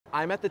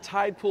I'm at the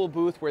Tidepool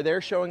booth where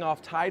they're showing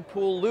off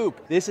Tidepool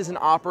Loop. This is an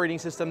operating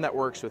system that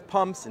works with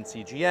pumps and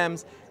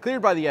CGMs,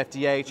 cleared by the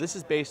FDA. This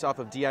is based off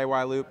of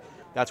DIY Loop.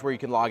 That's where you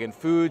can log in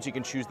foods, you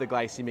can choose the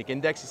glycemic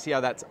index. You see how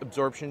that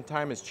absorption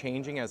time is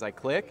changing as I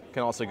click. You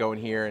can also go in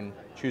here and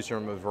choose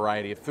from a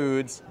variety of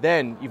foods.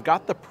 Then you've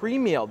got the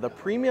pre-meal. The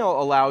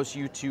pre-meal allows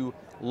you to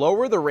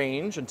lower the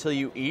range until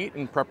you eat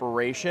in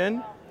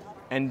preparation.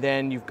 And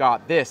then you've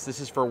got this. This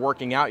is for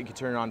working out. You can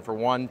turn it on for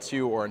 1,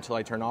 2, or until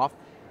I turn off.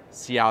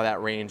 See how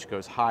that range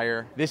goes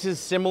higher. This is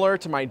similar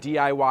to my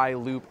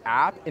DIY Loop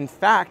app. In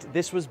fact,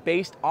 this was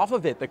based off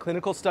of it. The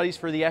clinical studies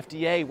for the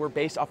FDA were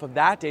based off of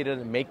that data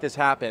to make this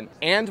happen.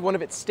 And one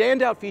of its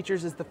standout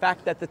features is the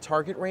fact that the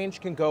target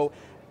range can go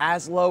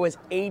as low as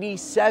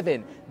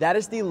 87. That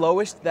is the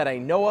lowest that I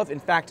know of. In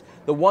fact,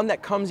 the one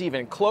that comes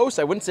even close,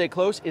 I wouldn't say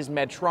close, is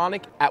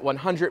Medtronic at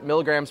 100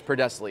 milligrams per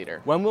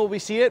deciliter. When will we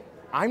see it?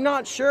 I'm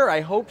not sure. I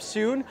hope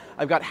soon.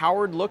 I've got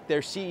Howard Look, their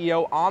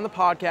CEO, on the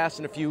podcast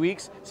in a few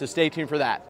weeks, so stay tuned for that.